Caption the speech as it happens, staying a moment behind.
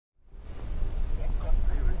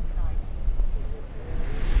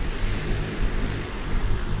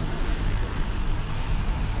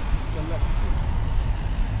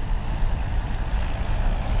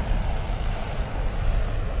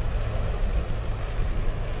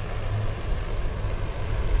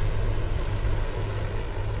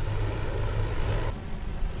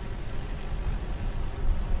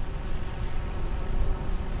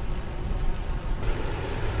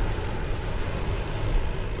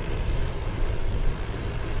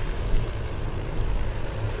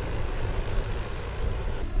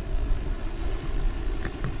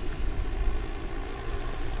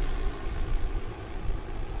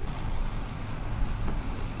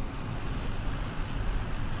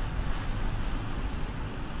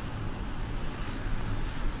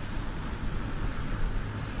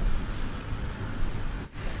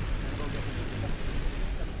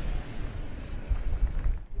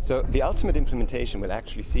So the ultimate implementation will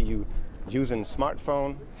actually see you using a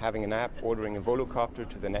smartphone, having an app, ordering a Volocopter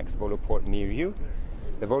to the next Voloport near you.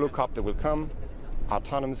 The Volocopter will come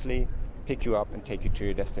autonomously, pick you up and take you to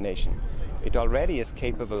your destination. It already is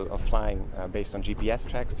capable of flying based on GPS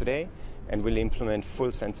tracks today and will implement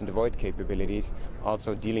full sense and avoid capabilities,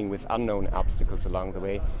 also dealing with unknown obstacles along the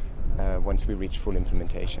way once we reach full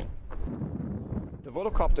implementation. The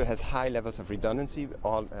Volocopter has high levels of redundancy,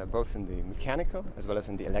 both in the mechanical as well as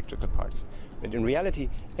in the electrical parts. But in reality,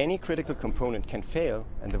 any critical component can fail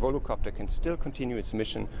and the Volocopter can still continue its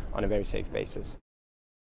mission on a very safe basis.